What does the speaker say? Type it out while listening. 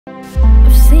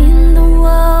I've seen the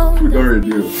world. We don't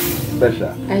reveal. Special.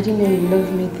 I didn't know you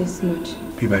loved me this much.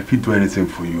 Babe, I could do anything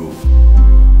for you.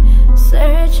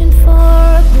 Searching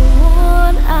for the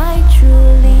one I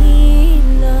truly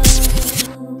love.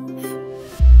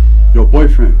 Your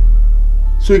boyfriend.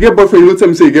 So you get boyfriend, you don't tell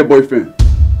me say you get boyfriend.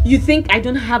 You think I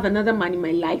don't have another man in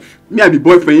my life? Me, I be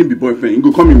boyfriend, you be boyfriend. You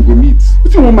go come, you go meet.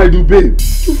 What you want my do, babe?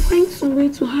 You find some way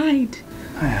to hide.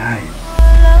 I hide.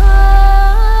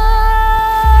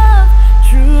 Love,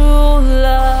 true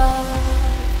love.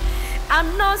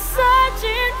 I'm not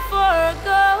searching for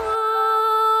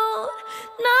gold,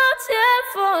 not yet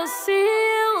for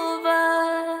silver.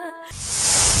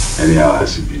 Anyhow,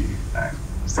 has to be. I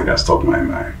think I stopped my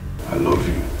mind. I love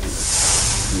you.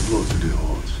 The love to the heart.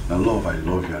 The love I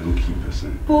love you, I don't keep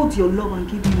person. Hold your love and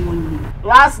give me money.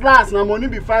 Last, now money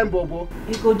be fine, Bobo.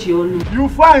 You go Giolo. You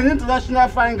fine, international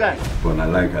fine guy. But I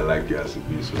like you as a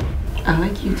be so. I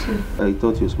like you too. I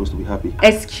thought you were supposed to be happy.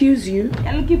 Excuse you?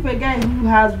 You're looking for a guy who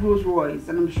has Rolls Royce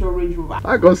and I'm sure Range Rover.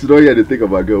 I consider here to think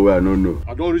about girl where I don't know.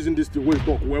 I don't reason this thing when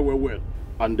talk well.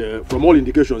 And from all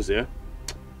indications here,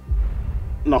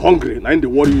 now hungry, now in the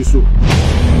worry you so.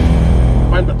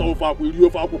 Find better offer, will you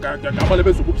offer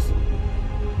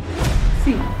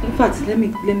See, in fact, let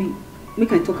me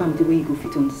make I talk him the way you go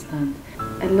fit to understand.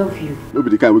 I love you.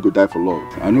 Nobody can we go die for love.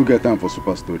 I don't get time for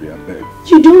super story, I beg.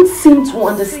 You don't seem to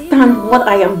understand what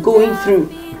I am going through.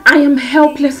 I am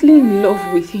helplessly in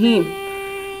love with him.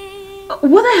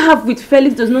 What I have with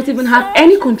Felix does not even have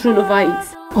any control over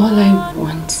it. All I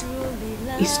want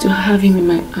is to have him in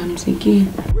my arms again.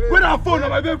 Where that phone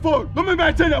on my bed phone? Don't make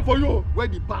me change it for you. Where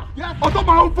the bar? Yes. On top of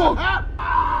my own phone.